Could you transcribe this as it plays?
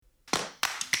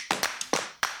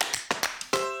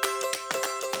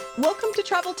Welcome to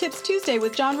Travel Tips Tuesday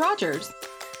with John Rogers.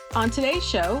 On today's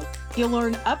show, you'll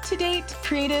learn up-to-date,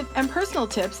 creative, and personal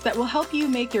tips that will help you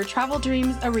make your travel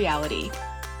dreams a reality.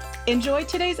 Enjoy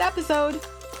today's episode.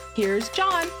 Here's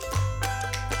John.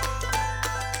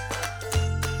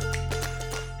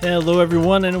 Hello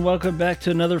everyone, and welcome back to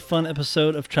another fun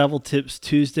episode of Travel Tips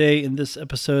Tuesday. In this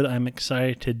episode, I'm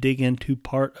excited to dig into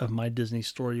part of my Disney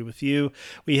story with you.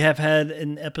 We have had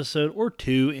an episode or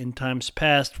two in times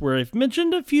past where I've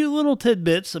mentioned a few little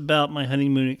tidbits about my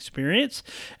honeymoon experience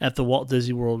at the Walt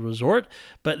Disney World Resort,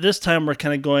 but this time we're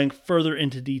kind of going further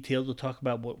into detail to talk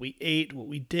about what we ate, what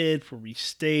we did, where we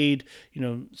stayed,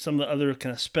 some of the other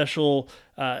kind of special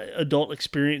adult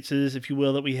experiences, if you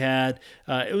will, that we had.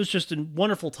 It was just a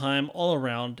wonderful time all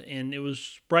around, and it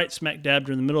was right smack dab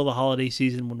during the middle of the holiday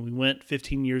season when we went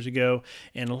 15 years ago,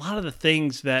 and a lot of the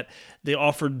things that they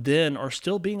offered then are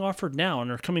still being offered now and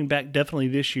are coming back definitely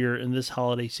this year in this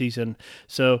holiday season.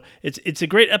 So it's a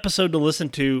great episode to listen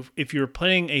to if you're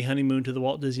planning a honeymoon to the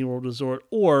Walt Disney World Resort,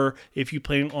 or if you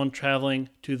plan on traveling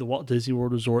to the Walt Disney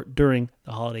World Resort during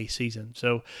the holiday season.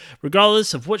 So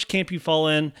regardless of which camp you fall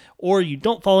in, or you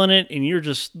don't fall in it and you're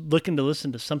just looking to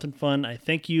listen to something fun, I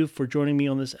thank you for joining me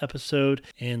on this episode,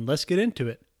 and let's get into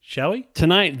it, shall we?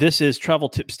 Tonight, this is Travel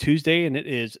Tips Tuesday, and it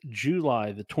is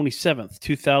July the 27th,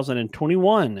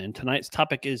 2021, and tonight's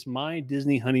topic is my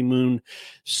Disney honeymoon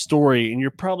story. And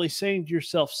you're probably saying to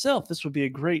yourself, Self, this would be a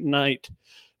great night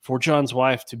for John's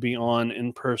wife to be on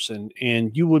in person,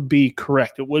 and you would be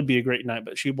correct. It would be a great night,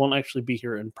 but she won't actually be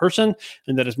here in person,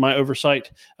 and that is my oversight,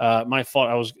 my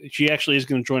fault. She actually is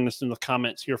going to join us in the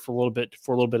comments here for a little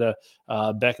bit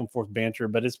of back and forth banter,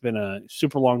 but it's been a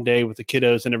super long day with the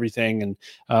kiddos and everything,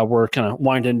 and we're kind of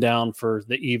winding down for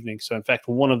the evening. So in fact,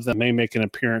 one of them may make an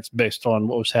appearance based on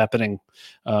what was happening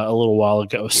a little while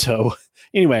ago. So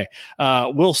anyway,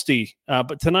 we'll see.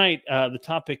 But tonight, the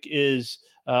topic is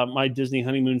my Disney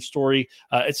honeymoon story.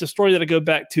 It's a story that I go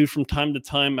back to from time to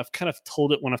time. I've kind of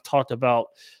told it when I've talked about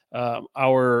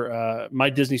my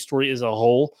Disney story as a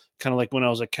whole, kind of like when I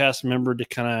was a cast member to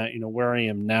kind of, where I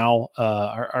am now.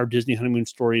 Our Disney honeymoon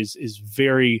story is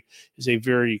a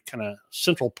very kind of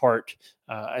central part,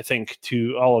 I think,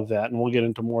 to all of that. And we'll get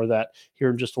into more of that here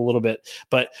in just a little bit.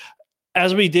 But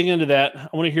as we dig into that, I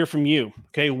want to hear from you.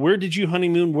 Okay, where did you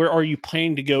honeymoon? Where are you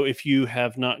planning to go if you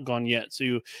have not gone yet?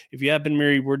 So if you have been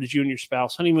married, where did you and your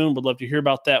spouse honeymoon? Would love to hear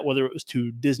about that, whether it was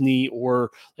to Disney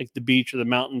or like the beach or the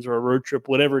mountains or a road trip,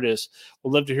 whatever it is.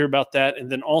 We'd love to hear about that.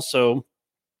 And then also,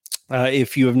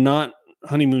 if you have not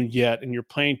honeymooned yet and you're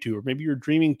planning to, or maybe you're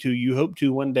dreaming to, you hope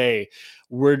to one day,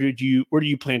 where do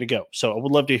you plan to go? So I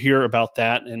would love to hear about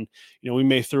that. And, we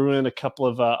may throw in a couple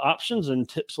of options and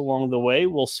tips along the way.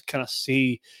 We'll kind of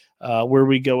see where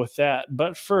we go with that.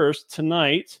 But first,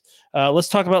 tonight, let's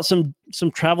talk about some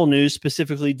travel news,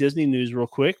 specifically Disney news real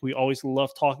quick. We always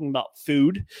love talking about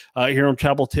food here on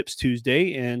Travel Tips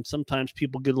Tuesday, and sometimes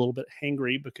people get a little bit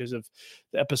hangry because of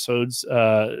the episodes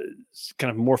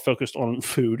kind of more focused on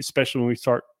food, especially when we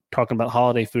start talking about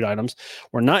holiday food items.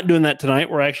 We're not doing that tonight.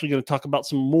 We're actually going to talk about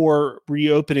some more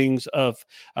reopenings of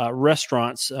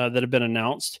restaurants that have been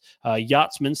announced.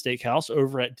 Yachtsman Steakhouse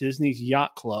over at Disney's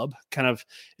Yacht Club.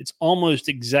 It's almost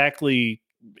exactly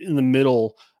in the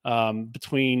middle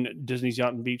between Disney's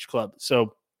Yacht and Beach Club.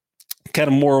 So kind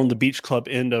of more on the Beach Club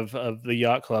end of the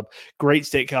Yacht Club. Great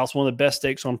steakhouse, one of the best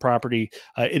steaks on property.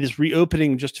 It is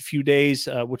reopening in just a few days,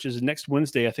 which is next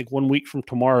Wednesday, I think 1 week from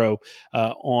tomorrow,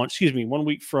 1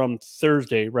 week from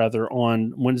Thursday, rather,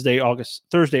 on Thursday,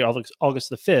 August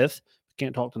the 5th.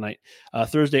 Can't talk tonight.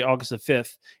 Thursday, August the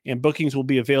 5th, and bookings will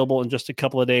be available in just a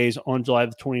couple of days on July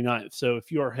the 29th. So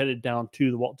if you are headed down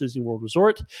to the Walt Disney World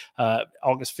Resort,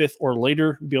 August 5th or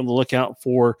later, be on the lookout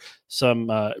for some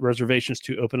reservations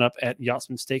to open up at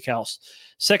Yachtsman Steakhouse.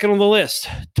 Second on the list,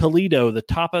 Toledo, the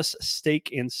Tapas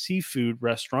Steak and Seafood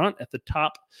Restaurant at the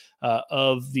top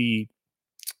of the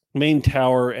main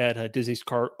tower at Disney's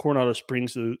Coronado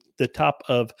Springs, the top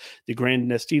of the Grand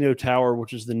Destino Tower,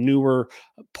 which is the newer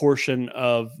portion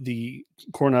of the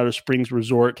Coronado Springs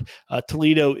Resort.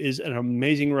 Toledo is an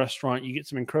amazing restaurant. You get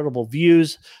some incredible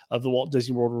views of the Walt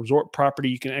Disney World Resort property.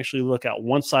 You can actually look out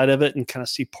one side of it and kind of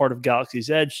see part of Galaxy's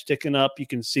Edge sticking up. You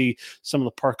can see some of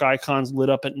the park icons lit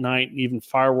up at night, and even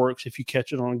fireworks if you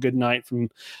catch it on a good night from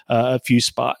a few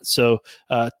spots. So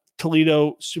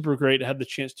Toledo, super great. I had the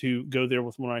chance to go there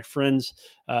with one of my friends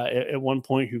at one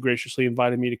point who graciously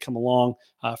invited me to come along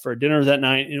for a dinner that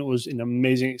night. And it was an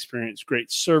amazing experience.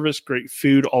 Great service, great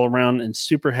food all around, and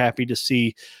super happy to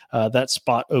see that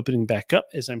spot opening back up,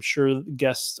 as I'm sure the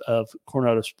guests of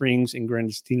Coronado Springs and Grand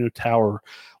Destino Tower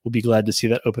will be glad to see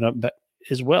that open up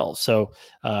as well. So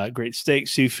great steak,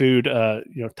 seafood,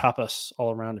 tapas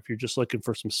all around if you're just looking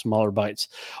for some smaller bites.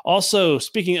 Also,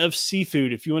 speaking of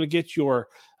seafood, if you want to get your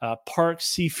park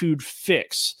seafood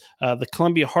fix, the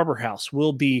Columbia Harbor House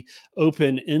will be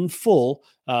open in full.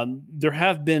 There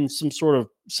have been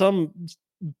some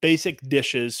basic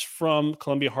dishes from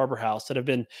Columbia Harbor House that have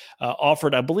been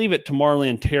offered, I believe, at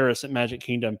Tomorrowland Terrace at Magic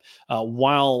Kingdom,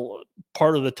 while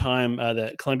part of the time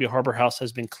that Columbia Harbor House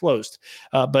has been closed.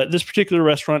 But this particular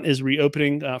restaurant is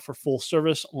reopening for full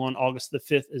service on August the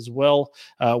 5th as well,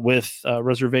 with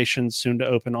reservations soon to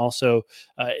open also.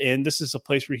 And this is a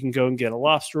place where you can go and get a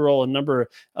lobster roll, a number of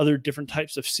other different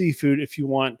types of seafood if you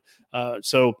want.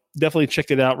 So definitely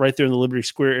check it out right there in the Liberty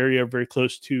Square area, very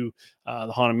close to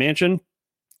the Haunted Mansion.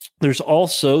 There's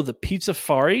also the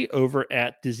Pizzafari over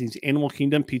at Disney's Animal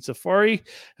Kingdom Pizzafari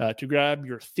to grab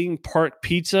your theme park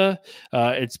pizza.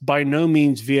 It's by no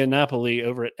means Via Napoli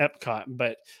over at Epcot,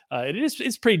 but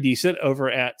it's pretty decent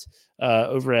over at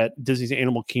Disney's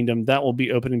Animal Kingdom. That will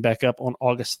be opening back up on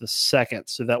August the 2nd.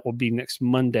 So that will be next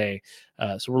Monday.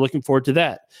 So we're looking forward to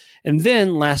that. And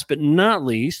then last but not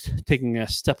least, taking a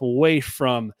step away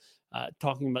from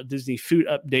talking about Disney food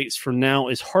updates for now,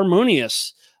 is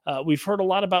Harmonious. We've heard a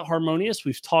lot about Harmonious.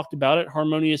 We've talked about it.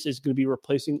 Harmonious is going to be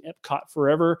replacing Epcot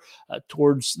Forever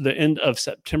towards the end of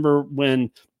September, when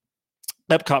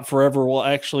Epcot Forever will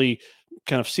actually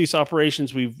kind of cease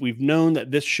operations. We've known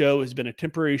that this show has been a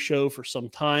temporary show for some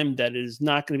time, that it is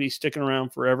not going to be sticking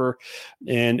around forever,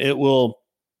 and it will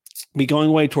be going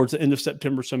away towards the end of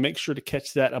September. So make sure to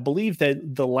catch that. I believe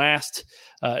that the last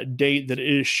date that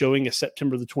it is showing is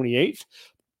September the 28th.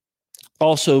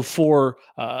 Also, for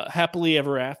Happily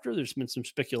Ever After, there's been some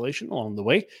speculation along the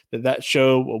way that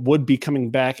show would be coming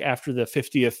back after the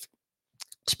 50th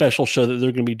special show that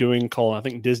they're going to be doing, called, I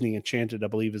think, Disney Enchanted, I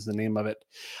believe is the name of it.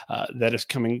 That is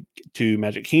coming to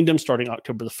Magic Kingdom starting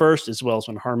October the 1st, as well as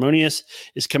when Harmonious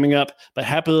is coming up. But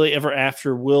Happily Ever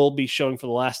After will be showing for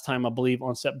the last time, I believe,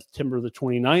 on September the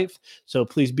 29th. So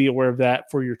please be aware of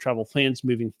that for your travel plans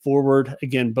moving forward.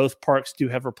 Again, both parks do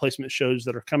have replacement shows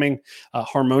that are coming.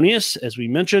 Harmonious, as we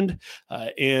mentioned,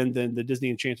 and then the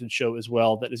Disney Enchanted show as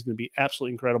well. That is going to be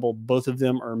absolutely incredible. Both of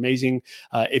them are amazing.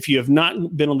 If you have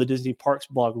not been on the Disney Parks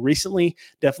blog recently,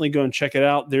 definitely go and check it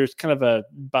out. There's kind of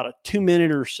about a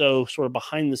 2-minute or so sort of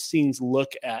behind the scenes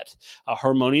look at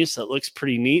Harmonious that looks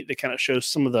pretty neat. That kind of shows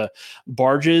some of the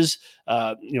barges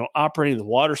operating, the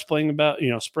water spraying out,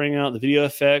 the video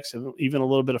effects, and even a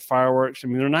little bit of fireworks. I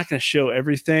mean, they're not going to show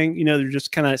everything, they're just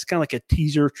it's kind of like a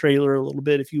teaser trailer a little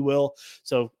bit, if you will.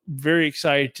 So very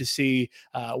excited to see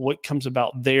what comes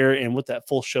about there and what that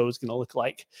full show is going to look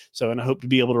like. So, and I hope to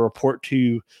be able to report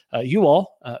to you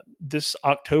all this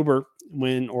October,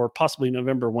 or possibly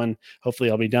November, when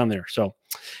hopefully I'll be down there. So,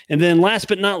 and then last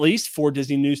but not least, for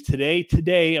Disney news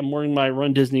today I'm wearing my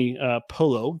Run Disney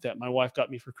polo that my wife got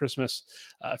me for Christmas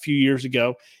a few years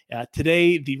ago.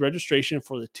 Today, the registration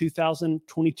for the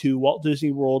 2022 Walt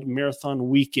Disney World Marathon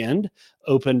Weekend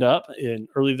opened up not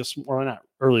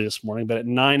early this morning, but at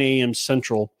 9 a.m.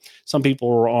 Central. Some people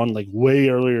were on like way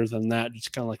earlier than that,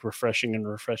 just kind of like refreshing.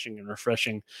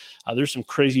 There's some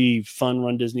crazy fun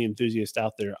Run Disney enthusiasts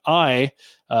out there. I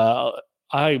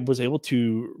was able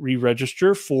to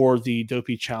re-register for the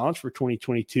Dopey Challenge for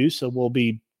 2022. So we'll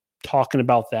be talking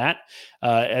about that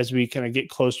as we kind of get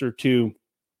closer to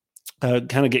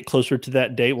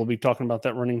that date. We'll be talking about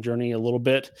that running journey a little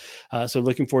bit. So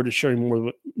looking forward to sharing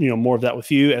more of that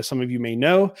with you. As some of you may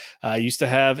know, I used to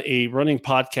have a running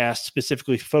podcast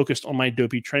specifically focused on my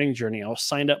Dopey training journey. I was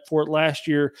signed up for it last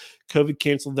year. COVID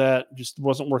canceled that. Just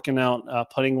wasn't working out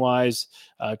putting wise,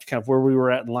 to kind of where we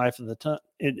were at in life at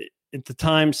the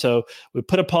time. So we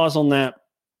put a pause on that,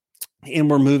 and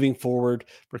we're moving forward.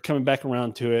 We're coming back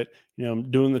around to it,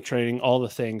 doing the training, all the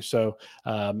things. So,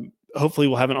 hopefully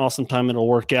we'll have an awesome time. It'll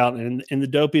work out. And the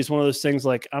Dopey is one of those things,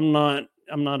 like I'm not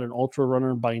an ultra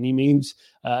runner by any means.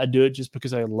 I do it just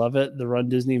because I love it. The Run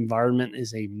Disney environment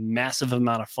is a massive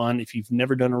amount of fun. If you've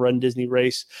never done a Run Disney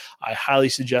race, I highly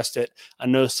suggest it. I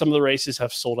know some of the races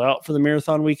have sold out for the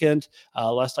marathon weekend.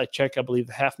 Last I checked, I believe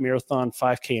the half marathon,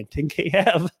 5K, and 10K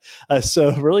have.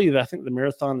 So really, I think the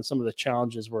marathon and some of the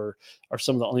challenges are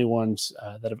some of the only ones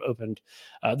that have opened,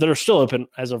 that are still open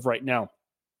as of right now.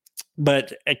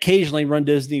 But occasionally Run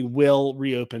Disney will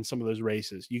reopen some of those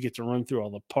races. You get to run through all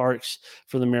the parks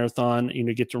for the marathon,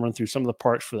 get to run through some of the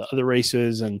parks for the other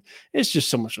races. And it's just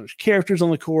so much characters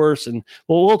on the course. And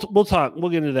we'll talk, we'll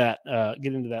get into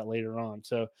that later on.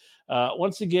 So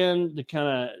once again,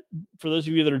 for those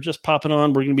of you that are just popping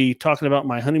on, we're going to be talking about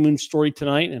my honeymoon story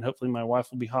tonight. And hopefully my wife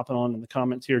will be hopping on in the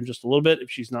comments here in just a little bit if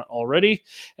she's not already.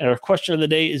 And our question of the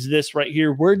day is this right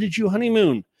here. Where did you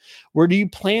honeymoon? Where do you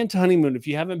plan to honeymoon if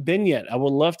you haven't been yet? I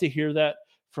would love to hear that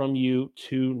from you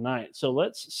tonight. So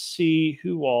let's see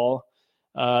who all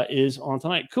is on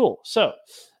tonight. Cool. So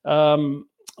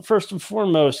first and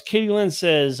foremost, Katie Lynn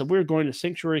says, we're going to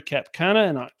Sanctuary Cap Cana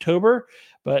in October,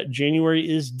 but January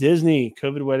is Disney,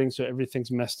 COVID wedding, so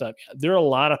everything's messed up. There are a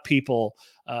lot of people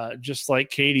just like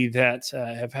Katie that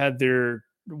have had their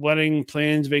wedding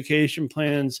plans, vacation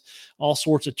plans, all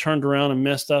sorts of turned around and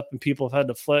messed up, and people have had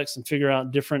to flex and figure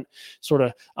out different sort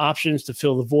of options to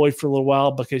fill the void for a little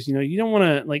while, because you don't want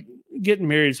to, like, getting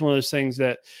married is one of those things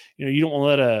that you don't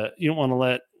want to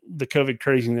let the COVID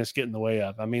craziness get in the way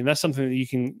of. I mean, that's something that you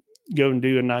can go and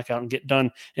do and knock out and get done,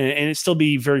 and it still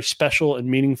be very special and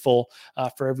meaningful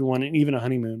for everyone, and even a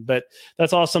honeymoon. But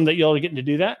that's awesome that y'all are getting to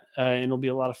do that, and it'll be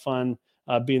a lot of fun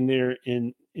being there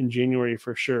in January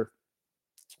for sure.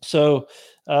 So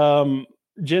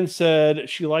Jen said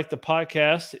she liked the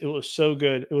podcast. It was so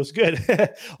good. It was good.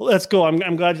 Well, that's cool.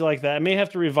 I'm glad you like that. I may have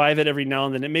to revive it every now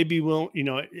and then. It maybe won't,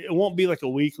 it won't be like a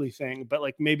weekly thing, but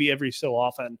like maybe every so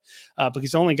often,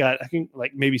 because I only got, I think,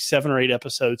 like maybe 7 or 8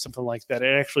 episodes, something like that.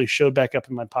 It actually showed back up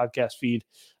in my podcast feed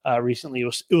recently.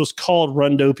 It was called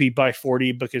Run Dopey by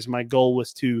 40 because my goal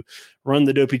was to run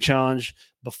the Dopey Challenge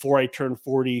before I turned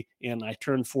 40, and I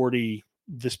turned 40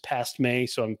 this past May,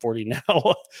 so I'm 40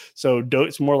 now. So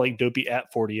it's more like Dopey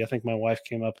at 40. I think my wife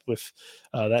came up with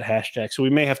that hashtag. So we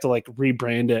may have to like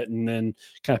rebrand it and then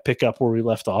kind of pick up where we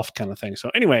left off, kind of thing.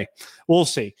 So anyway, we'll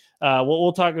see.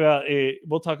 We'll talk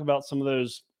about some of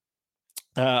those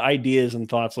ideas and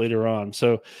thoughts later on.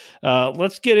 So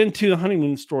let's get into the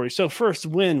honeymoon story. So first,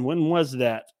 when was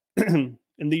that? In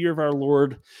the year of our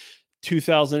Lord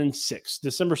 2006.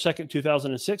 December 2nd,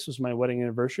 2006 was my wedding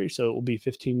anniversary. So it will be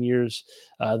 15 years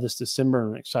this December.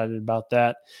 I'm excited about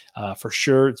that for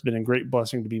sure. It's been a great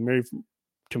blessing to be married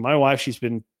to my wife.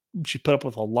 She put up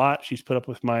with a lot. She's put up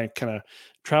with my kind of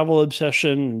travel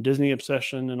obsession and Disney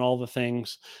obsession and all the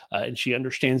things. And she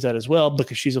understands that as well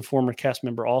because she's a former cast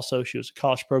member also. She was a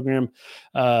college program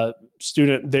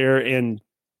student there. And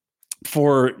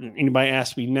for anybody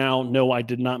asked me now, no, I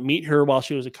did not meet her while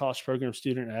she was a college program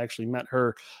student. I actually met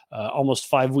her almost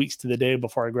 5 weeks to the day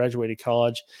before I graduated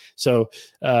college. So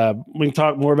we can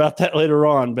talk more about that later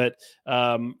on. But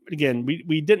again,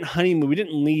 we didn't honeymoon. We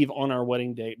didn't leave on our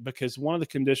wedding date because one of the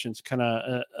conditions kind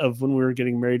of when we were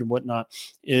getting married and whatnot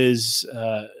is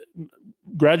college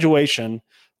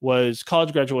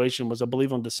graduation was, I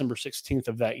believe, on December 16th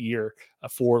of that year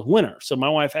for winter. So my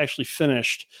wife actually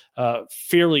finished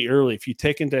fairly early. If you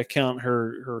take into account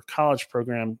her college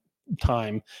program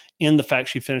time and the fact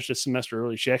she finished a semester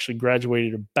early, she actually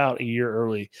graduated about a year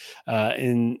early.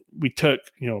 And we took,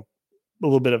 a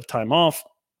little bit of time off.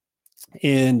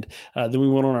 And then we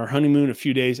went on our honeymoon a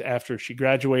few days after she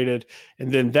graduated.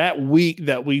 And then that week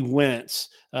that we went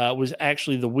was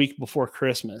actually the week before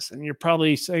Christmas. And you're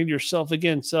probably saying to yourself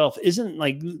again, isn't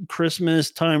like Christmas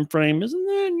time frame, isn't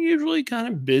that usually kind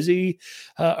of busy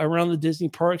around the Disney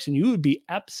parks? And you would be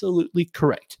absolutely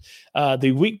correct.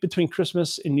 The week between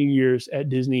Christmas and New Year's at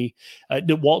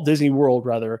Walt Disney World,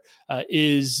 rather,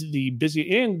 is the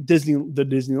busy, and the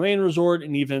Disneyland Resort,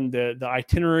 and even the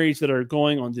itineraries that are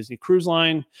going on Disney Cruise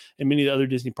Line and many of the other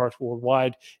Disney parks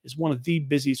worldwide is one of the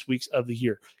busiest weeks of the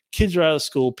year. Kids are out of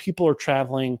school. People are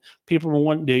traveling. People are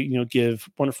wanting to, give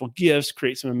wonderful gifts,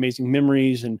 create some amazing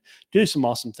memories, and do some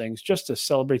awesome things just to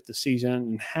celebrate the season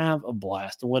and have a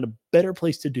blast. And what a better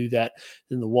place to do that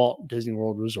than the Walt Disney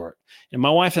World Resort. And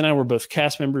my wife and I were both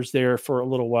cast members there for a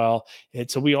little while. And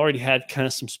so we already had kind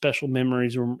of some special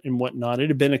memories and whatnot. It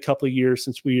had been a couple of years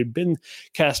since we had been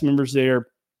cast members there.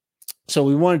 So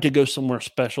we wanted to go somewhere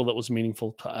special that was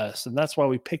meaningful to us, and that's why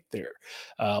we picked there.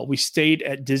 We stayed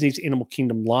at Disney's Animal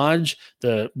Kingdom Lodge,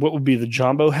 what would be the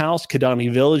Jumbo House.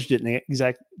 Kidani Village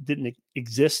didn't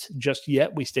exist just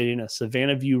yet. We stayed in a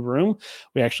Savannah View room.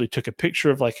 We actually took a picture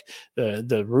of like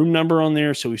the room number on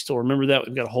there, so we still remember that.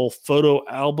 We've got a whole photo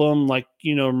album, like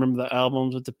remember the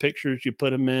albums with the pictures. You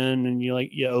put them in, and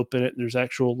you open it, and there's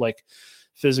actual like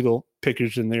physical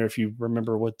pictures in there if you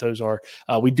remember what those are.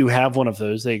 We do have one of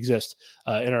those. They exist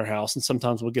in our house, and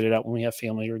sometimes we'll get it out when we have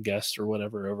family or guests or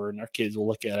whatever over, and our kids will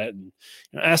look at it and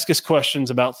ask us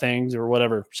questions about things or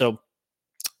whatever. So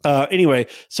Anyway,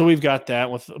 so we've got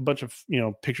that with a bunch of,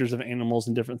 pictures of animals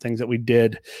and different things that we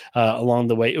did along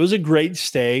the way. It was a great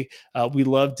stay. We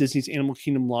love Disney's Animal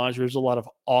Kingdom Lodge. There's a lot of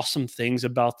awesome things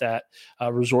about that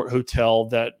resort hotel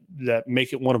that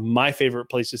make it one of my favorite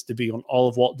places to be on all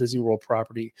of Walt Disney World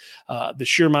property. The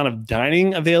sheer amount of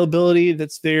dining availability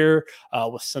that's there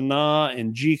with Sanaa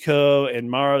and Jiko and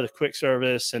Mara, the quick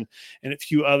service, and a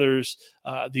few others.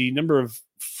 The number of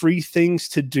free things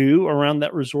to do around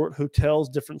that resort hotels,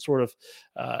 different sort of,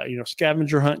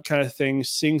 scavenger hunt kind of things,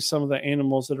 seeing some of the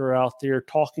animals that are out there,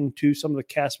 talking to some of the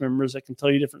cast members that can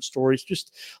tell you different stories,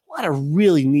 just a lot of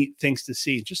really neat things to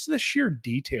see. Just the sheer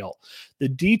detail, the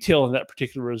detail of that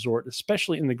particular resort,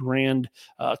 especially in the grand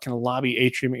kind of lobby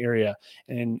atrium area.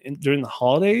 And during the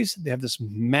holidays, they have this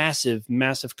massive,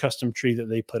 massive custom tree that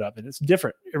they put up, and it's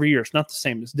different every year. It's not the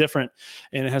same. It's different.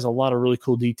 And it has a lot of really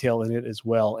cool detail in it as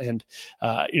well. And,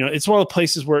 it's one of the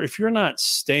places where if you're not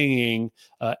staying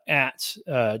at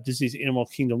Disney's Animal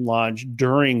Kingdom Lodge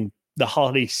during the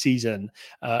holiday season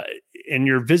and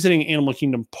you're visiting Animal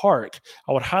Kingdom Park,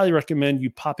 I would highly recommend you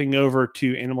popping over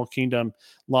to Animal Kingdom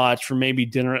Lodge for maybe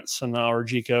dinner at Sanaa or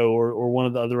Jiko or one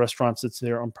of the other restaurants that's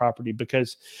there on property,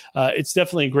 because it's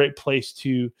definitely a great place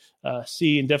to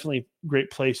see and definitely a great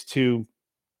place to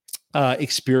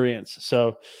experience.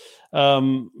 So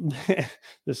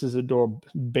this is adorable.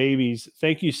 Babies,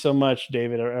 thank you so much,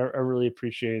 David. I really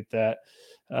appreciate that.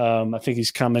 I think he's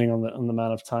commenting on the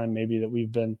amount of time maybe that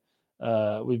we've been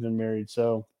married.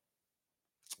 So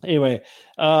anyway,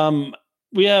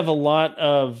 we have a lot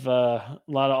of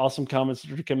awesome comments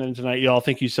that are coming in tonight, y'all.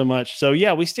 Thank you so much. So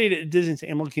yeah, we stayed at Disney's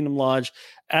Animal Kingdom Lodge.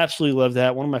 Absolutely love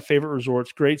that. One of my favorite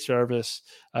resorts. Great service,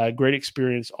 great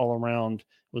experience all around.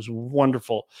 Was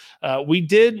wonderful. We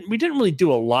didn't really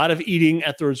do a lot of eating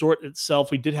at the resort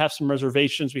itself. We did have some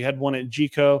reservations. We had one at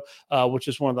Jiko, which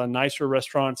is one of the nicer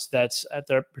restaurants that's at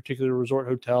that particular resort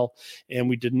hotel. And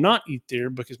we did not eat there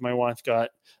because my wife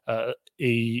got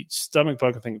a stomach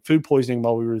bug, I think food poisoning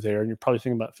while we were there. And you're probably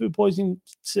thinking about food poisoning,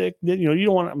 sick. You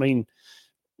don't want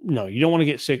to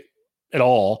get sick at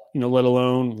all, let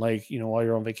alone while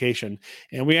you're on vacation.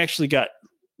 And we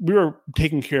were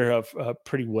taken care of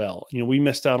pretty well. We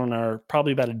missed out on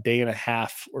probably about a day and a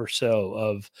half or so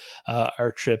of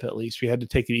our trip. At least we had to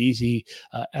take it easy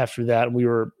after that. And we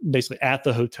were basically at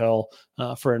the hotel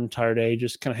for an entire day,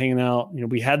 just kind of hanging out.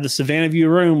 We had the Savannah View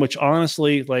room, which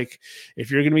honestly,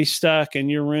 if you're going to be stuck in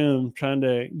your room trying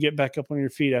to get back up on your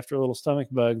feet after a little stomach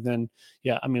bug, then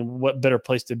yeah, what better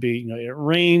place to be? It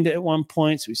rained at one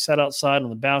point, so we sat outside on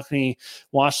the balcony,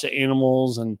 watched the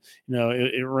animals, and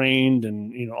it rained,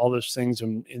 and all those things.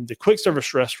 And in the quick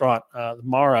service restaurant, the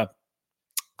Mara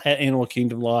at Animal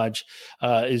Kingdom Lodge,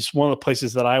 is one of the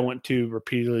places that I went to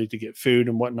repeatedly to get food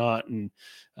and whatnot. And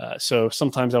so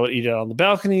sometimes I would eat it on the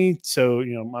balcony, so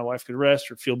my wife could rest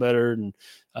or feel better. And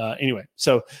anyway,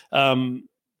 so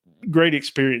great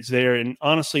experience there. And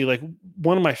honestly,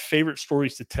 one of my favorite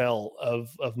stories to tell of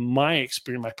my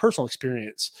experience, my personal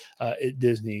experience at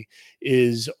Disney,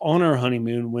 is on our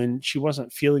honeymoon when she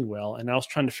wasn't feeling well, and I was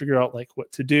trying to figure out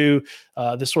what to do.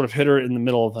 This sort of hit her in the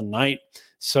middle of the night.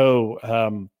 So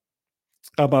I'm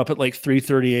up at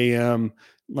 3:30 a.m.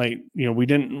 We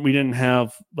didn't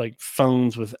have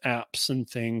phones with apps and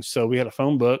things, so we had a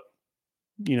phone book,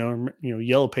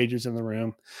 Yellow Pages in the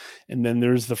room, and then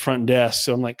there's the front desk.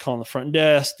 So I'm calling the front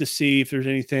desk to see if there's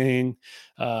anything.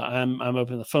 I'm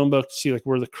opening the phone book to see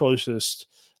where the closest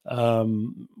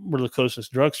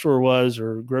drugstore was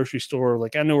or grocery store.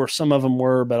 I know where some of them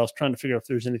were, but I was trying to figure out if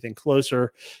there's anything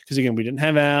closer, because again, we didn't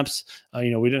have apps.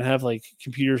 We didn't have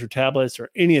computers or tablets or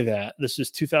any of that. This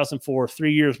is 2004,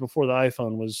 3 years before the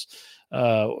iPhone was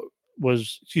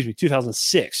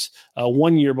 2006,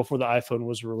 1 year before the iPhone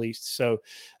was released. So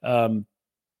I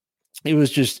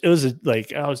was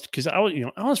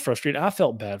frustrated. I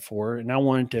felt bad for her, and I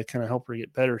wanted to kind of help her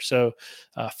get better. So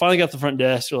finally got the front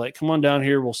desk. They're like, come on down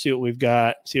here. We'll see what we've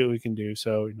got, see what we can do.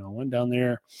 So, I went down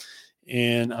there,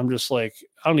 and I'm just I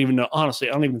don't even know. Honestly,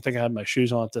 I don't even think I had my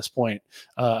shoes on at this point.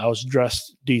 I was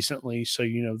dressed decently. So,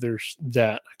 there's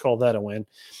that. I call that a win.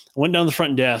 I went down the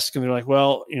front desk, and they're like,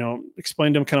 well,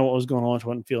 explained to them kind of what was going on. I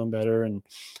wasn't feeling better. And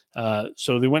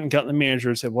so they went and got the manager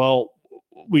and said, well,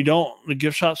 the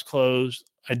gift shop's closed.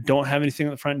 I don't have anything at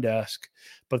the front desk,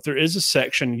 but there is a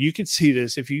section. You could see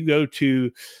this if you go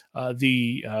to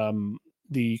the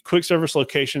quick service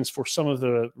locations for some of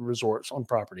the resorts on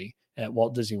property at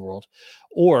Walt Disney World,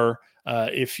 or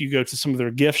if you go to some of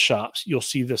their gift shops, you'll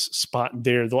see this spot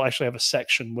there. They'll actually have a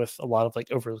section with a lot of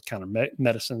over-the-counter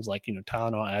medicines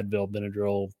Tylenol, Advil,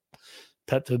 Benadryl,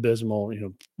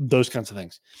 Pepto-Bismol, those kinds of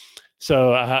things.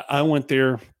 So I went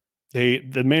there.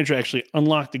 the manager actually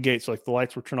unlocked the gates. So like the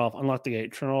lights were turned off, unlocked the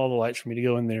gate, turn all the lights for me to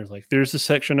go in there. Like, there's a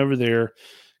section over there,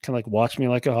 kind of like watch me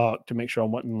like a hawk to make sure I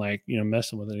wasn't like,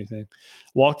 messing with anything.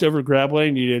 Walked over, grabbed what I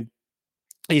needed.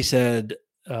 He said,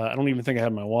 I don't even think I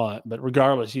had my wallet, but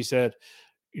regardless, he said,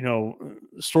 the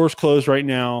store's closed right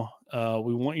now.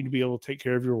 We want you to be able to take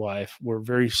care of your wife. We're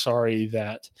very sorry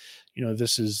that,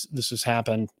 this has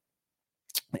happened.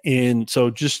 And so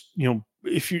just,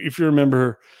 if you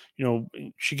remember,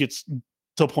 she gets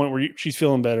to a point where she's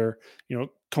feeling better,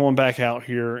 come on back out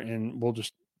here and we'll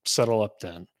just settle up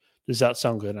then. Does that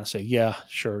sound good? And I say, yeah,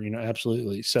 sure.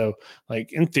 Absolutely. So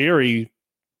like in theory,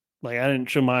 like I didn't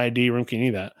show my ID or any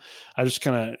of that. I just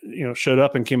kind of, showed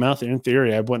up and came out there. In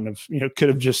theory, I wouldn't have, could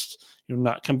have just,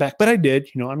 not come back, but I did.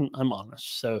 I'm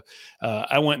honest. So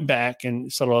I went back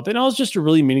and settled up, and it was just a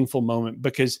really meaningful moment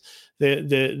because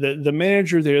the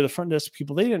manager there, the front desk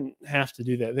people, they didn't have to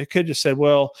do that. They could just said,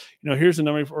 well, here's the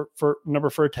number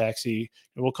for a taxi,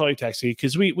 and we'll call you a taxi,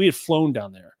 because we had flown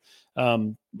down there,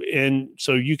 and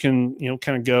so you can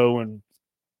kind of go and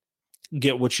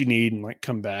get what you need and like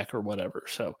come back or whatever.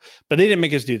 So, but they didn't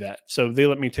make us do that. So they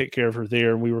let me take care of her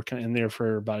there. And we were kind of in there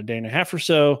for about a day and a half or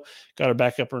so, got her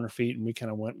back up on her feet, and we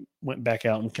kind of went back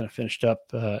out and kind of finished up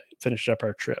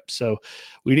our trip. So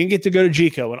we didn't get to go to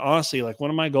GECO. And honestly, like one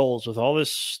of my goals with all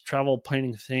this travel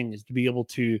planning thing is to be able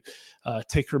to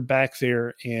take her back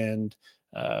there and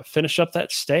finish up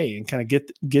that stay and kind of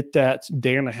get that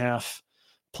day and a half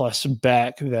plus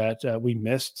back that we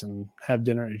missed and have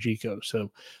dinner at GECO. So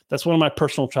that's one of my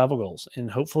personal travel goals. And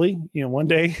hopefully, one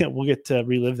day we'll get to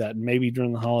relive that, maybe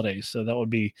during the holidays. So that would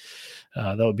be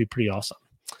pretty awesome.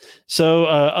 So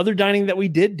other dining that we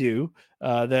did do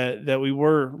that we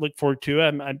were look forward to,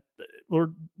 I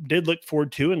did look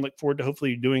forward to and look forward to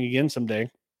hopefully doing again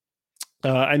someday.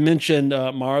 I mentioned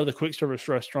Mara, the quick service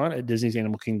restaurant at Disney's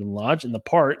Animal Kingdom Lodge in the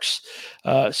parks.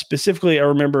 Specifically, I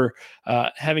remember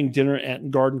having dinner at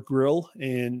Garden Grill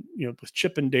and, with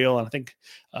Chip and Dale. And I think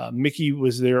Mickey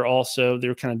was there also. They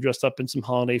were kind of dressed up in some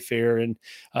holiday fare. And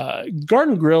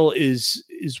Garden Grill is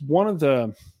one of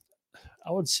the,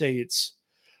 I would say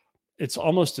it's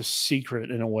almost a secret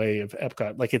in a way of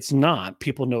Epcot. Like it's not,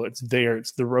 people know it's there.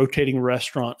 It's the rotating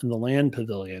restaurant in the Land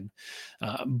Pavilion.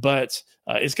 But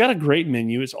it's got a great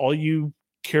menu. It's all you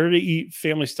care to eat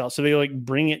family style. So they like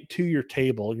bring it to your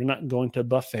table. You're not going to a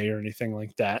buffet or anything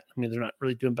like that. I mean, they're not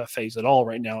really doing buffets at all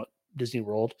right now at Disney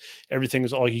World. Everything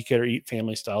is all you care to eat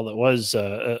family style. That was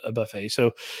a buffet.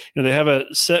 So, they have a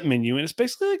set menu, and it's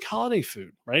basically like holiday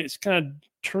food, right? It's kind of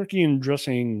turkey and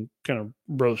dressing kind of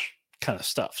roast kind of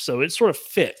stuff. So it sort of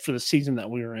fit for the season that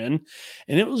we were in,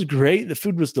 and it was great. The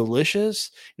food was delicious.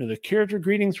 The character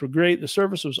greetings were great. The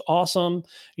service was awesome.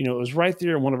 It was right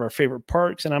there in one of our favorite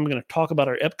parks. And I'm going to talk about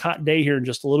our Epcot day here in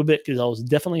just a little bit, because that was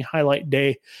definitely highlight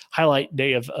day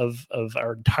of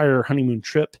our entire honeymoon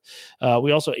trip.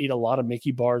 We also ate a lot of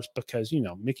Mickey bars because,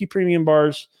 Mickey premium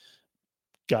bars,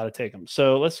 got to take them.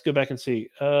 So let's go back and see.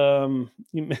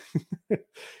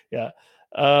 Yeah.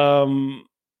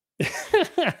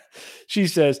 She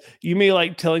says, you may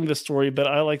like telling the story, but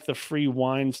I like the free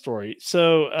wine story.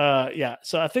 So, yeah.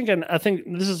 So I think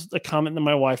this is the comment that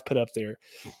my wife put up there.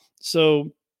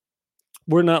 So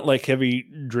we're not like heavy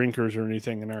drinkers or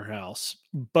anything in our house,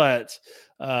 but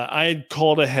I had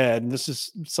called ahead, and this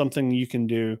is something you can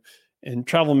do. And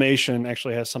Travelmation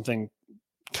actually has something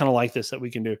kind of like this that we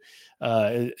can do.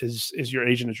 Is your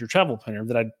agent, as your travel planner,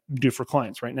 that I do for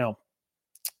clients right now.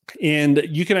 And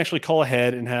you can actually call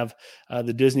ahead and have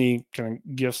the Disney kind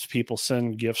of gifts people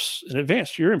send gifts in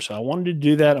advance to your room. So I wanted to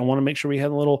do that. I want to make sure we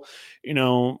had a little,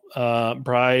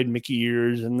 bride Mickey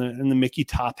ears and the Mickey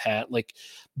top hat. Like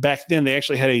back then, they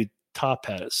actually had a top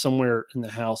hat somewhere in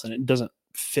the house, and it doesn't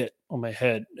fit on my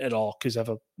head at all because I have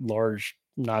a large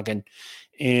noggin.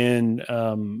 And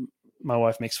my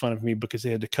wife makes fun of me because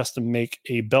they had to custom make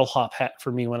a bellhop hat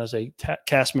for me when I was a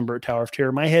cast member at Tower of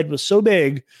Terror. My head was so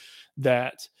big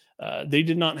that they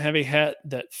did not have a hat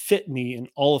that fit me in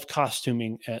all of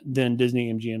costuming at then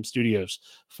Disney MGM Studios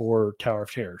for Tower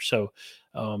of Terror. So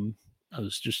I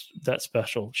was just that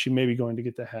special. She may be going to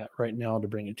get the hat right now to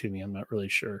bring it to me. I'm not really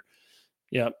sure.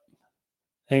 Yep.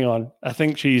 Hang on. I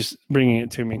think she's bringing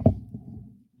it to me.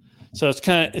 So it's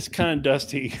kind of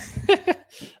dusty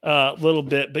a little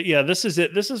bit, but yeah, this is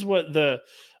it. This is what the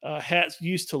hats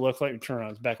used to look like. Turn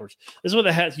on backwards. This is what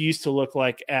the hats used to look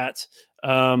like at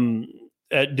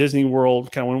Disney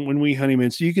World, kind of when we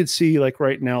honeymoon. So you could see like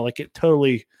right now, like it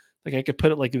totally, like I could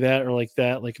put it like that or like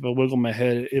that. Like if I wiggle my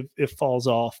head, it falls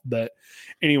off. But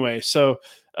anyway, so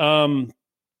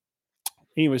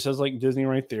anyway, so I was like Disney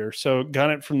right there. So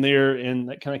got it from there, and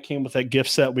that kind of came with that gift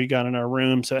set we got in our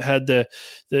room. So it had the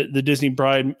Disney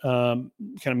Bride kind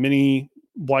of mini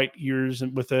white ears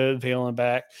and with a veil on the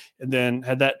back, and then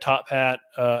had that top hat,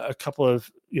 a couple of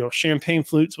champagne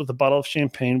flutes with a bottle of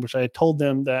champagne, which I had told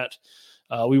them that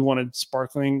we wanted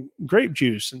sparkling grape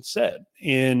juice instead.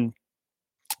 And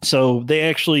so they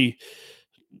actually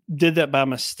did that by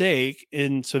mistake.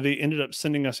 And so they ended up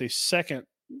sending us a second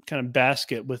kind of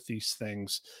basket with these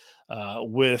things,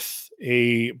 with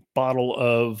a bottle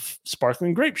of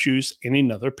sparkling grape juice and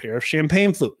another pair of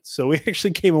champagne flutes. So we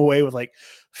actually came away with like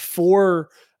 4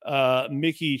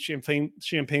 Mickey champagne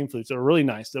flutes that are really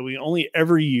nice that we only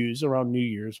ever use around New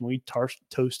Year's when we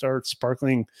toast our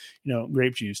sparkling,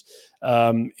 grape juice,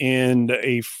 and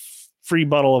a free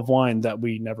bottle of wine that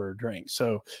we never drank.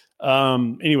 So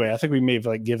anyway, I think we may have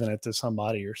like given it to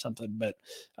somebody or something, but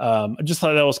I just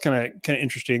thought that was kind of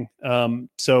interesting.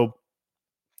 So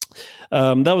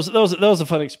that was a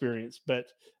fun experience, but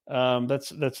that's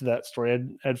that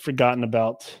story. I'd forgotten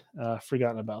about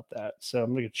that. So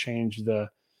I'm going to change the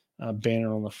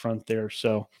banner on the front there.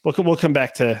 So we'll come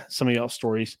back to some of y'all's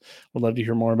stories. We'd love to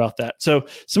hear more about that. So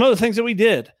some other things that we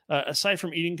did, aside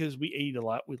from eating, because we ate a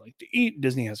lot, we like to eat.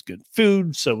 Disney has good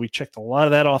food, so we checked a lot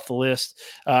of that off the list.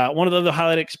 One of the other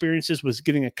highlight experiences was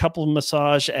getting a couple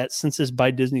massage at Senses by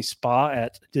Disney Spa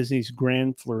at Disney's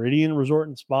Grand Floridian Resort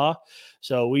and Spa.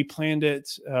 So we planned it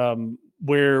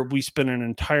where we spent an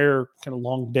entire kind of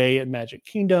long day at Magic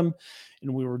Kingdom,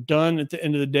 and we were done at the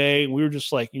end of the day. And we were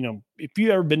just like, if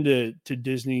you've ever been to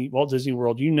Disney, Walt Disney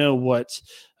World, you know what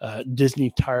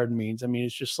Disney tired means. I mean,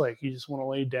 it's just like you just want to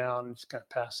lay down and just kind of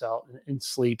pass out and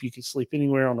sleep. You can sleep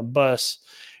anywhere on a bus,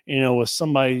 with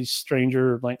somebody's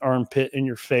stranger like armpit in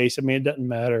your face. I mean, it doesn't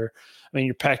matter. I mean,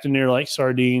 you're packed in there like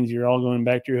sardines. You're all going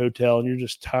back to your hotel and you're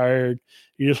just tired.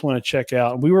 You just want to check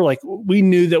out. And we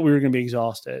knew that we were going to be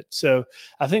exhausted. So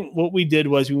I think what we did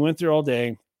was we went there all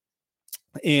day,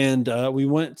 and we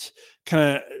went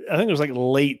kind of, I think it was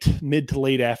like mid to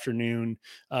late afternoon.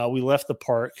 We left the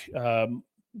park,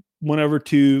 went over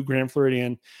to Grand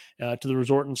Floridian, to the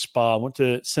resort and spa, went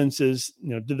to Senses,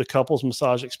 did the couples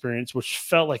massage experience, which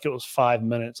felt like it was 5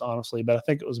 minutes, honestly, but I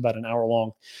think it was about an hour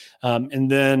long.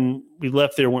 And then we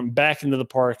left there, went back into the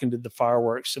park and did the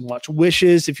fireworks and watched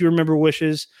Wishes. If you remember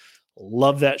Wishes,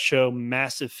 love that show.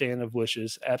 Massive fan of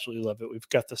Wishes. Absolutely love it. We've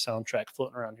got the soundtrack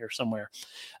floating around here somewhere.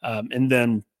 And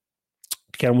then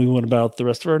we went about the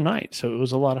rest of our night. So it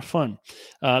was a lot of fun.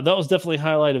 That was definitely a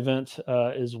highlight event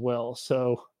as well.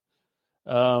 So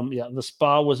the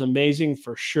spa was amazing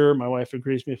for sure. My wife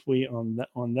agrees with me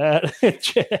on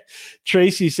that.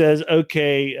 Tracy says,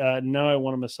 okay, now I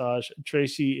want a massage.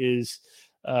 Tracy is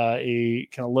a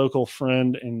kind of local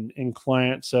friend and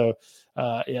client. So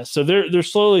so they're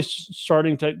slowly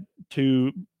starting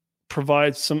to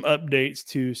provide some updates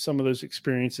to some of those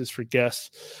experiences for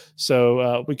guests.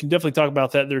 So we can definitely talk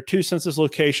about that. There are 2 Senses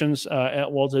locations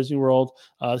at Walt Disney World.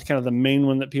 Kind of the main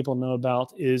one that people know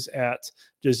about is at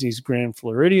Disney's Grand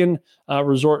Floridian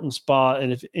Resort and Spa.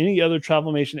 And if any other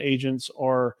Travelmation agents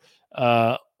are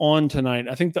on tonight,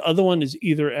 I think the other one is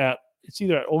either at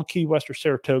Old Key West or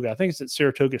Saratoga. I think it's at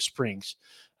Saratoga Springs.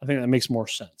 I think that makes more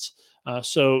sense.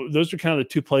 So those are kind of the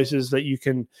 2 places that you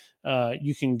can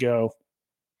go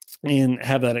and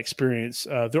have that experience.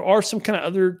 There are some kind of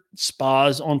other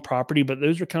spas on property, but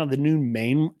those are kind of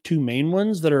the 2 main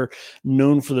ones that are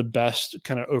known for the best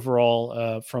kind of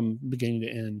overall from beginning to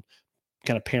end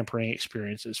kind of pampering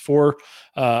experiences for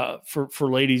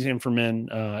ladies and for men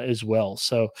as well.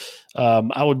 So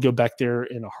I would go back there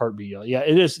in a heartbeat. Yeah,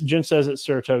 it is. Jen says it's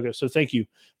Saratoga. So thank you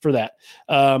for that.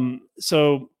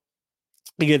 So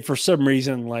again, for some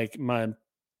reason, like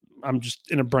I'm just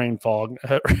in a brain fog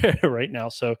right now.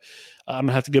 So I'm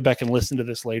gonna have to go back and listen to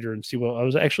this later and see what I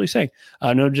was actually saying.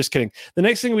 No, just kidding. The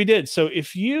next thing we did. So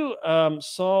if you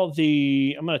saw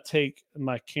I'm going to take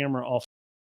my camera off.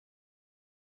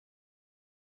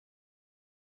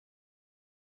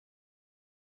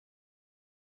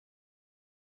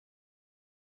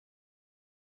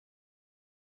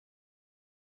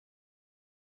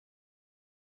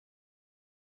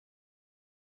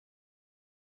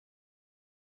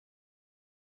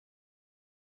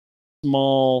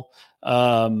 Small,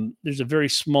 there's a very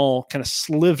small kind of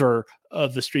sliver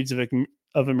of the streets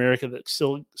of America that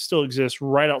still exists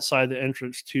right outside the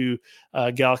entrance to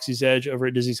Galaxy's Edge over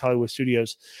at Disney's Hollywood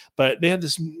Studios. But they had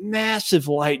this massive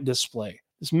light display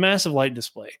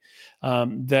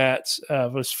that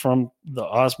was from the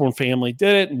Osborne family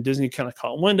did it, and Disney kind of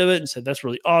caught wind of it and said, that's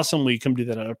really awesome. Will you come do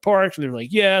that at our parks? And they were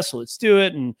like, yeah, so let's do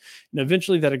it. And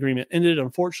eventually that agreement ended,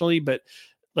 unfortunately. But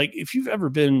like, if you've ever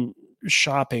been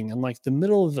shopping in like the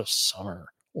middle of the summer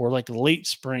or like late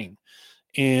spring,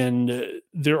 and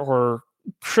there are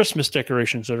Christmas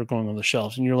decorations that are going on the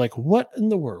shelves, and you're like, what in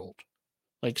the world?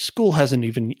 Like, school hasn't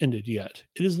even ended yet.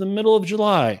 It is the middle of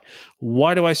July.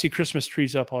 Why do I see Christmas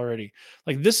trees up already?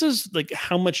 Like, this is like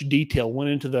how much detail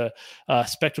went into the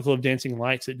spectacle of dancing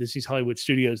lights at Disney's Hollywood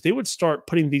Studios. They would start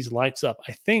putting these lights up,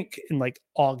 I think, in like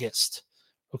August.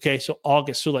 Okay, so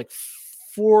August, so like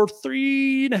for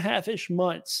 3.5-ish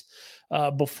months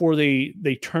before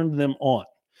they turned them on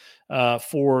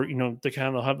for, you know, to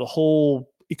kind of have the whole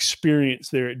experience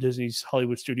there at Disney's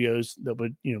Hollywood Studios that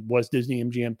would, you know, was Disney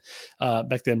MGM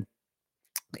back then.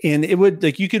 And it would,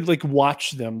 like, you could like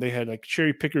watch them. They had like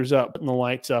cherry pickers up and the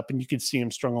lights up, and you could see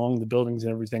them strung along the buildings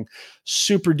and everything.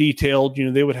 Super detailed. You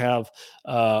know, they would have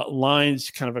lines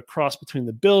kind of across between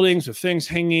the buildings with things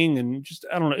hanging, and just,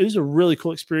 I don't know. It was a really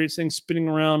cool experience. Things spinning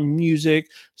around, music,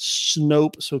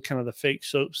 Snope, so kind of the fake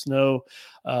soap Snow.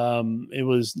 It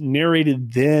was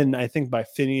narrated then, I think, by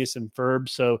Phineas and Ferb.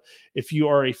 So if you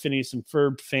are a Phineas and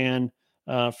Ferb fan,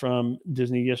 from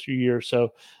Disney yesteryear. So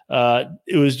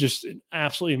it was just an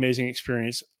absolutely amazing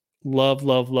experience. Love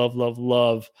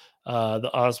the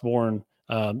Osborne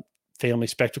family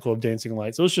spectacle of dancing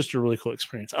lights. It was just a really cool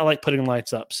experience. I like putting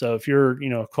lights up. So if you're, you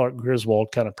know, a Clark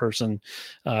Griswold kind of person,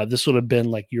 this would have been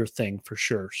like your thing for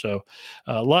sure. So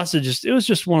lots of it was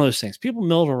just one of those things. People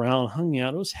milled around, hung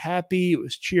out. It was happy. It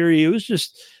was cheery. It was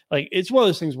just like, it's one of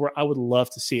those things where I would love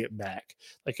to see it back.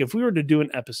 Like, if we were to do an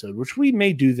episode, which we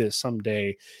may do this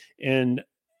someday, and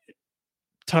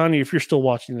Tanya, if you're still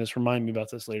watching this, remind me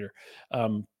about this later.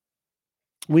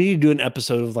 We need to do an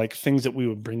episode of like things that we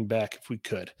would bring back if we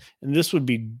could. And this would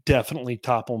be definitely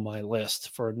top on my list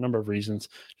for a number of reasons.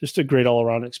 Just a great all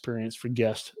around experience for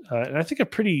guests. And I think a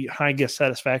pretty high guest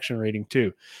satisfaction rating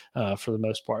too, for the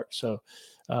most part. So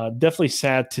definitely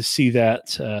sad to see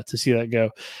that go.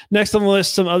 Next on the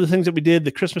list, some other things that we did: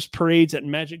 the Christmas parades at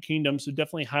Magic Kingdom. So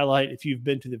definitely highlight if you've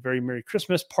been to the Very Merry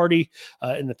Christmas Party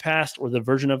in the past, or the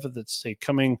version of it that's, say,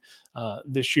 coming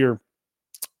this year.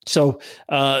 So,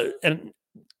 and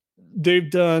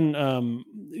they've done,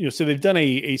 so they've done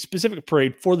a specific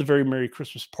parade for the Very Merry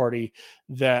Christmas Party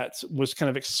that was kind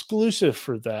of exclusive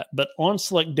for that. But on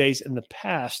select days in the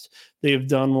past, they have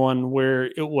done one where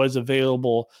it was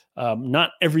available,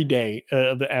 not every day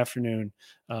of the afternoon,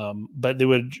 but they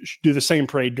would do the same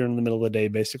parade during the middle of the day,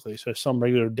 basically. So some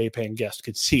regular day paying guest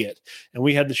could see it. And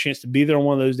we had the chance to be there on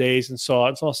one of those days and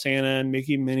saw Santa and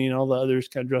Mickey and Minnie and all the others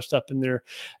kind of dressed up in their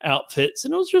outfits.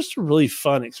 And it was just a really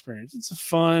fun experience. It's a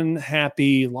fun,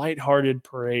 happy, lighthearted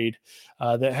parade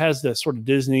that has the sort of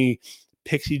Disney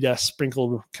pixie dust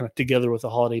sprinkled kind of together with the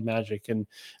holiday magic. And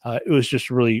it was just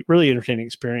a really, really entertaining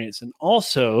experience. And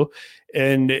also,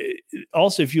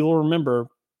 if you'll remember,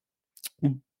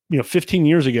 15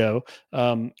 years ago,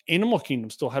 Animal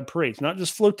Kingdom still had parades, not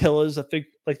just flotillas, I think,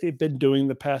 like they've been doing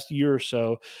the past year or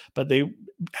so, but they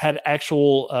had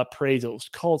actual parades. It was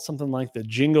called something like the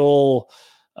Jungle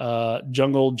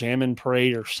Jammin'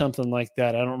 Parade or something like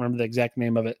that. I don't remember the exact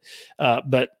name of it,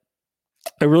 but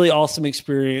a really awesome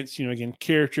experience. Again,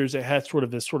 characters that had sort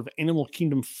of this sort of Animal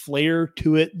Kingdom flair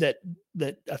to it that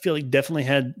I feel like definitely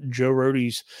had Joe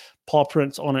Rohde's paw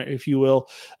prints on it, if you will.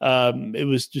 It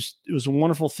was a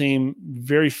wonderful theme,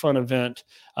 very fun event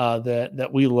that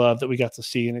we loved, that we got to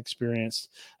see and experience.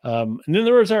 And then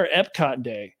there was our Epcot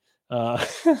day. My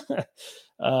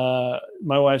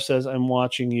wife says, "I'm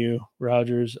watching you,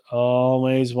 Rogers,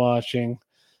 always watching."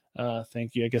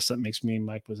 Thank you. I guess that makes me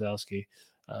Mike Wazowski.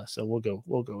 So we'll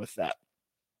go with that.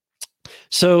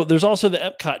 So there's also the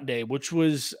Epcot day, which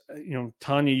was,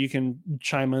 Tanya, you can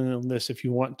chime in on this if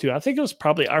you want to. I think it was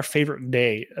probably our favorite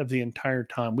day of the entire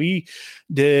time. We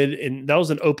did, and that was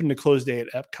an open to close day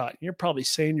at Epcot. And you're probably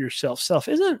saying to yourself,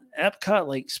 isn't Epcot,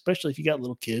 like, especially if you got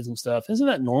little kids and stuff, isn't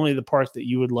that normally the park that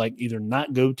you would like either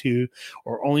not go to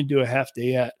or only do a half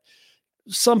day at?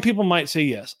 Some people might say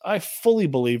yes. I fully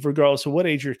believe, regardless of what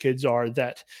age your kids are,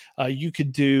 that you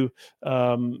could do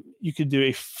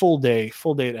a full day at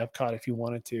Epcot if you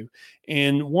wanted to.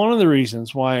 And one of the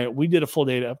reasons why we did a full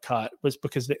day at Epcot was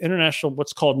because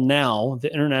what's called now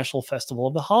the International Festival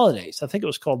of the Holidays. I think it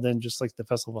was called then just like the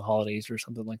Festival of the Holidays or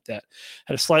something like that.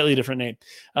 Had a slightly different name,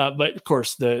 but of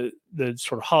course the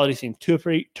sort of holiday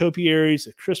themed topiaries,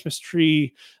 the Christmas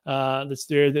tree that's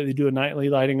there that they do a nightly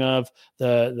lighting of,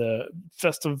 the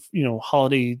festive,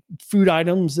 holiday food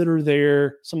items that are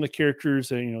there, some of the characters,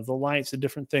 the lights, the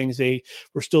different things. They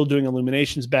were still doing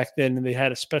illuminations back then, and they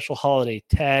had a special holiday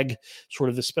tag, sort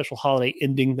of the special holiday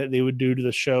ending that they would do to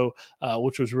the show,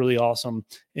 which was really awesome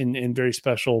and very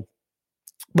special.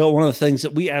 But one of the things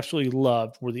that we absolutely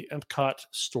loved were the Epcot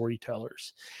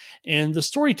storytellers. And the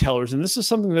storytellers, and this is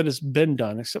something that has been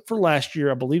done, except for last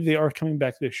year, I believe they are coming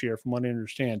back this year, from what I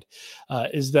understand,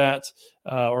 is that,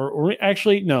 or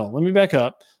actually, no, let me back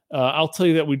up. I'll tell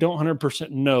you that we don't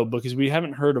 100% know because we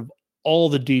haven't heard of all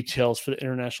the details for the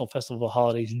International Festival of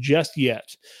Holidays just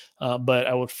yet. But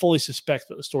I would fully suspect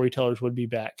that the storytellers would be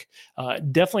back.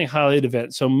 Definitely a highlight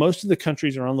event. So most of the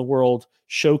countries around the world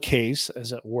showcase,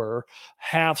 as it were,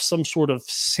 have some sort of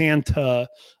Santa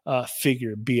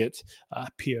figure, be it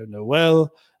Pierre Noel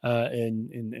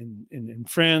in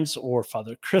France, or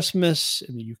Father Christmas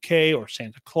in the UK, or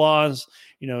Santa Claus,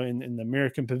 in the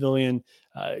American Pavilion.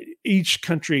 Each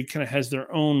country kind of has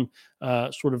their own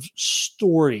sort of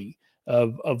story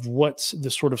of what the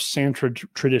sort of Santa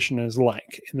tradition is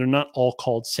like. And they're not all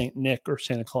called Saint Nick or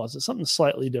Santa Claus. It's something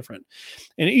slightly different.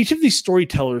 And each of these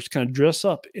storytellers kind of dress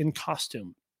up in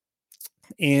costume.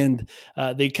 And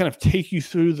they kind of take you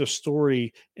through the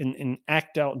story and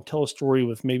act out and tell a story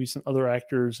with maybe some other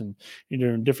actors and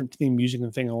different theme music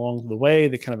and thing along the way.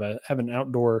 They kind of have an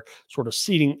outdoor sort of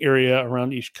seating area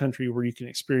around each country where you can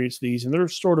experience these, and they're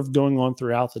sort of going on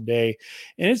throughout the day.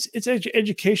 And it's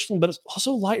educational, but it's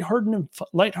also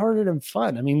lighthearted and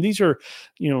fun. I mean, these are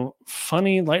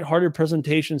funny, lighthearted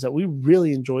presentations that we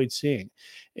really enjoyed seeing,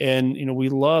 and we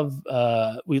love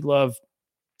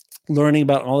learning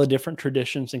about all the different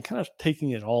traditions and kind of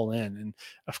taking it all in. And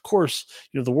of course,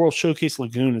 the World Showcase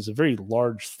Lagoon is a very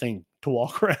large thing to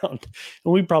walk around.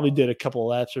 And we probably did a couple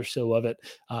of laps or so of it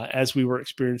as we were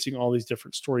experiencing all these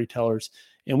different storytellers.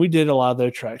 And we did a lot of the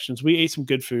attractions. We ate some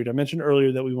good food. I mentioned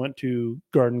earlier that we went to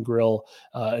Garden Grill,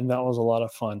 and that was a lot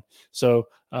of fun. So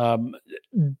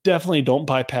definitely don't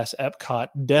bypass Epcot.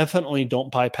 Definitely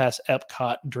don't bypass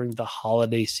Epcot during the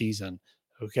holiday season.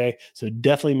 Okay, so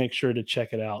definitely make sure to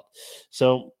check it out.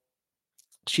 So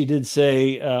she did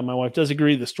say, my wife does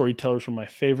agree, the storytellers were my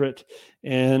favorite.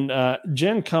 And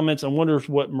Jen comments, I wonder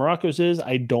what Morocco's is.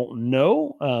 I don't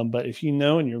know, but if you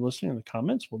know and you're listening in the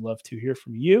comments, we'd love to hear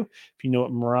from you. If you know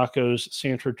what Morocco's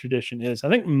Santa tradition is. I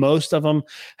think most of them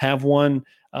have one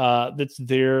that's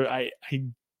there. I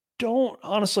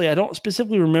don't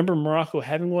specifically remember Morocco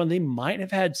having one. They might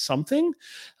have had something.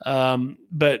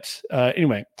 But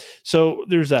anyway, so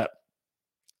there's that.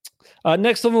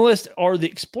 Next on the list are the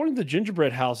exploring the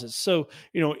gingerbread houses. So,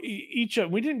 each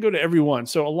we didn't go to every one.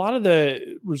 So a lot of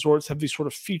the resorts have these sort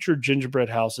of featured gingerbread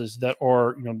houses that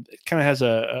are, it kind of has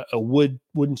a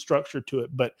wooden structure to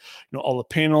it, but all the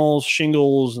panels,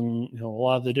 shingles, and a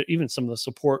lot of even some of the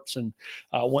supports and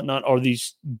whatnot are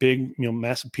these big,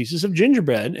 massive pieces of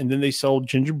gingerbread, and then they sell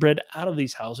gingerbread out of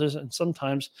these houses and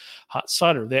sometimes hot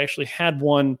cider. They actually had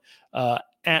one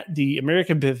at the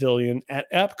American Pavilion at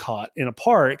Epcot in a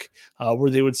park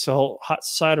where they would sell hot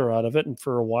cider out of it. And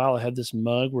for a while, I had this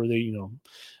mug where they,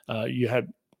 you had,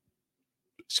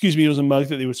 it was a mug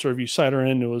that they would serve you cider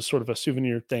in. It was sort of a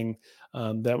souvenir thing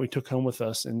that we took home with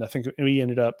us. And I think we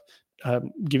ended up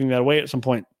giving that away at some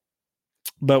point.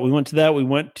 But we went to that. We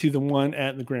went to the one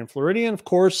at the Grand Floridian, of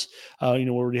course,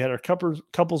 where we had our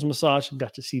couples massage and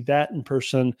got to see that in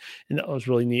person. And that was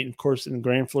really neat. Of course, in the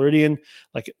Grand Floridian,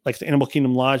 like the Animal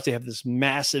Kingdom Lodge, they have this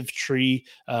massive tree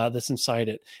that's inside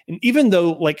it. And even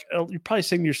though, you're probably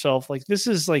saying to yourself, this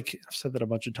is I've said that a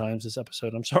bunch of times this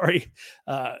episode, I'm sorry.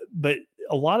 But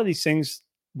a lot of these things,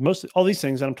 all these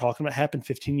things that I'm talking about happened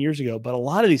 15 years ago, but a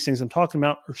lot of these things I'm talking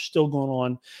about are still going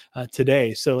on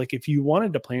today. So if you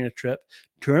wanted to plan a trip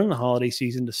during the holiday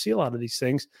season to see a lot of these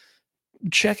things,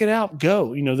 check it out,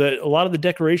 go. A lot of the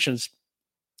decorations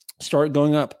start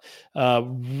going up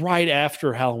right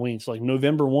after Halloween. So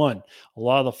November 1, a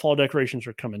lot of the fall decorations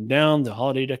are coming down. The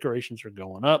holiday decorations are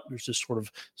going up. There's this sort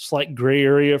of slight gray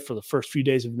area for the first few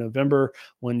days of November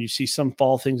when you see some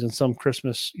fall things and some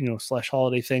Christmas, /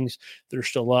 holiday things that are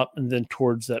still up. And then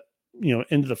towards that,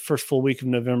 into the first full week of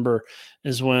November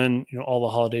is when, all the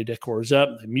holiday decor is up,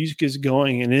 the music is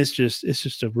going, and it's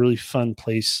just a really fun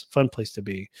place to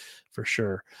be, for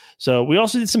sure. So we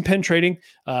also did some pen trading,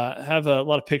 have a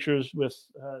lot of pictures with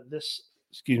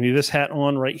this hat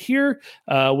on right here,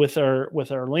 with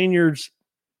our lanyards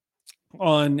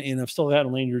on, and I've still got a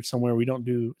lanyard somewhere. We don't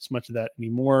do as much of that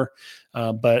anymore,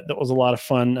 but that was a lot of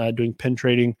fun doing pen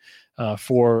trading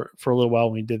for a little while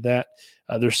when we did that.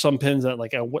 There's some pins that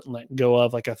I wouldn't let go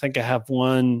of. I think I have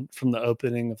one from the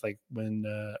opening of when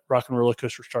Rock and Roller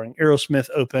Coaster starring Aerosmith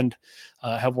opened.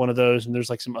 I have one of those, and there's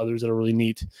some others that are really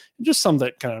neat, and just some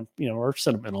that kind of are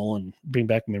sentimental and bring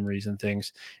back memories and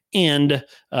things. And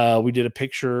we did a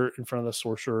picture in front of the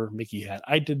Sorcerer Mickey hat.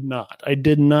 I did not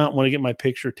want to get my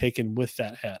picture taken with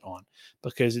that hat on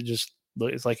because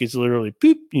it's literally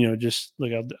poop. Just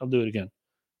I'll do it again.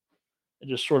 it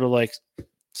just sort of like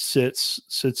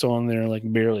sits on there like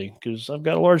barely, because I've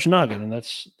got a large noggin, and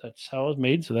that's how it was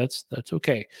made. So that's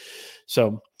okay.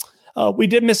 So we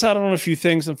did miss out on a few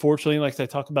things, unfortunately, like I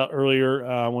talked about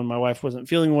earlier, when my wife wasn't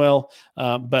feeling well.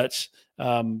 But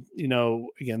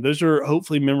again, those are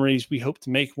hopefully memories we hope to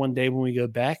make one day when we go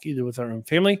back, either with our own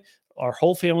family, our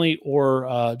whole family,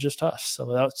 or just us.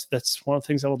 So that's one of the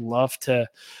things I would love to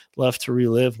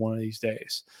relive one of these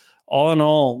days. All in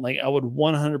all, like I would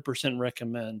 100%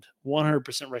 recommend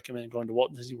going to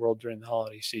Walt Disney World during the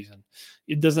holiday season.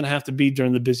 It doesn't have to be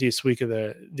during the busiest week of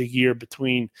the year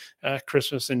between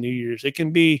Christmas and New Year's. It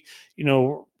can be,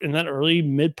 in that early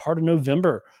mid part of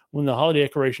November when the holiday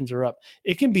decorations are up.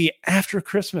 It can be after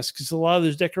Christmas, because a lot of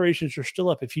those decorations are still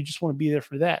up if you just want to be there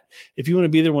for that. If you want to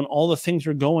be there when all the things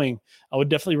are going, I would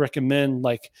definitely recommend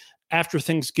like after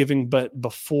Thanksgiving, but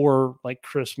before like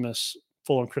Christmas,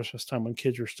 full on Christmas time when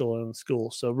kids are still in school.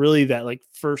 So really that like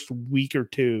first week or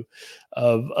two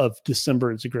of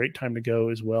December is a great time to go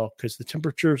as well, because the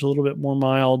temperature is a little bit more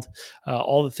mild.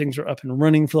 All the things are up and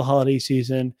running for the holiday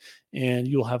season, and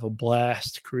you'll have a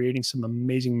blast creating some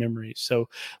amazing memories. So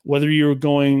whether you're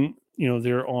going,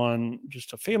 they're on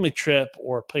just a family trip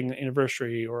or playing an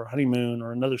anniversary or a honeymoon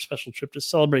or another special trip to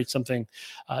celebrate something,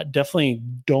 definitely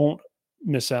don't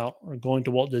miss out on going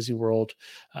to Walt Disney World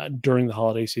during the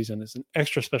holiday season. It's an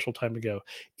extra special time to go.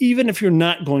 Even if you're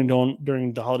not going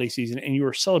during the holiday season and you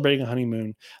are celebrating a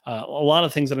honeymoon, a lot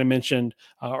of things that I mentioned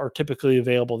are typically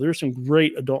available. There's some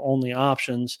great adult-only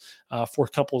options for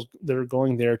couples that are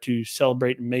going there to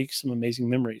celebrate and make some amazing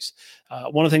memories.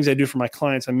 One of the things I do for my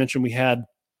clients, I mentioned we had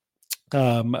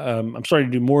I'm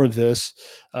starting to do more of this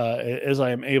as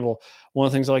I am able. One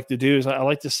of the things I like to do is I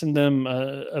like to send them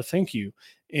a thank you.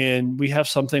 And we have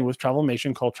something with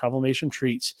Travelmation called Travelmation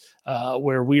Treats,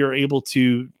 where we are able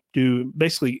to do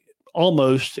basically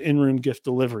almost in-room gift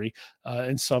delivery.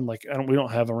 And some we don't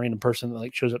have a random person that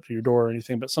like shows up to your door or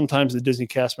anything, but sometimes the Disney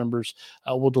cast members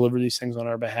will deliver these things on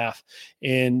our behalf.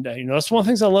 And, that's one of the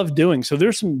things I love doing. So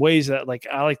there's some ways that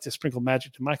I like to sprinkle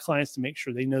magic to my clients to make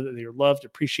sure they know that they are loved,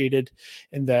 appreciated,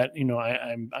 and that,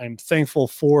 I'm thankful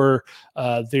for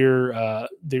their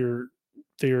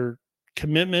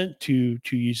commitment to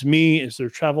use me as their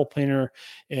travel planner.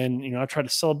 And I try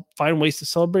to find ways to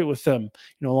celebrate with them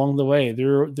along the way.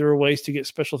 There are ways to get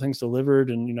special things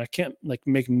delivered, and I can't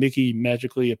make Mickey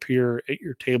magically appear at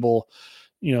your table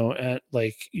at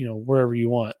wherever you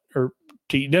want or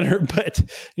to eat dinner, but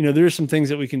there's some things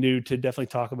that we can do to definitely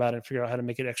talk about and figure out how to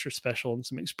make it extra special and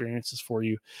some experiences for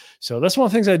you. So that's one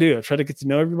of the things I do. I try to get to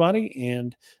know everybody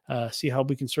and see how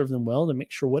we can serve them well to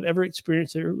make sure whatever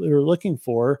experience they're looking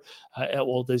for at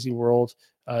Walt Disney World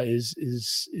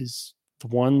is the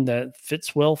one that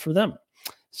fits well for them.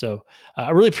 So I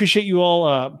really appreciate you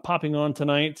all popping on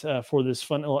tonight for this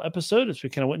fun little episode as we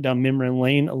kind of went down memory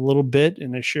lane a little bit,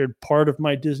 and I shared part of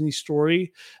my Disney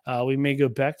story. We may go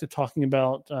back to talking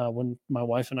about when my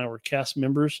wife and I were cast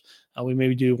members. We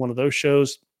may do one of those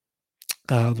shows.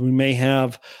 We may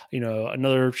have,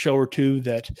 another show or two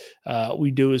that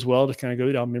we do as well to kind of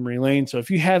go down memory lane. So if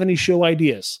you have any show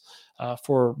ideas,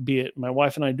 for be it my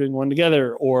wife and I doing one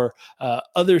together or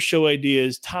other show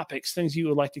ideas, topics, things you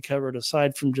would like to cover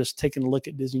aside from just taking a look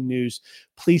at Disney news,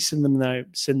 please send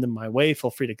them my way.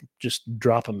 Feel free to just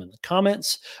drop them in the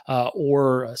comments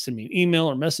or send me an email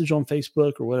or message on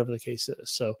Facebook or whatever the case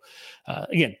is. So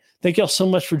again, thank y'all so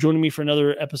much for joining me for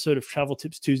another episode of Travel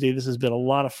Tips Tuesday. This has been a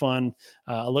lot of fun.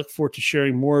 I look forward to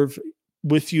sharing more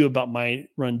with you about my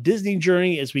Run Disney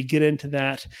journey as we get into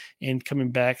that, and coming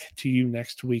back to you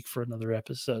next week for another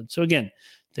episode. So again,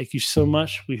 thank you so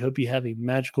much. We hope you have a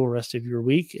magical rest of your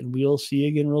week, and we'll see you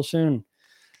again real soon.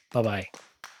 Bye-bye.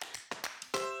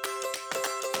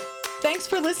 Thanks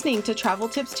for listening to Travel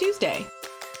Tips Tuesday.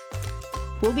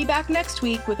 We'll be back next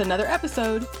week with another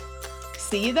episode.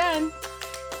 See you then.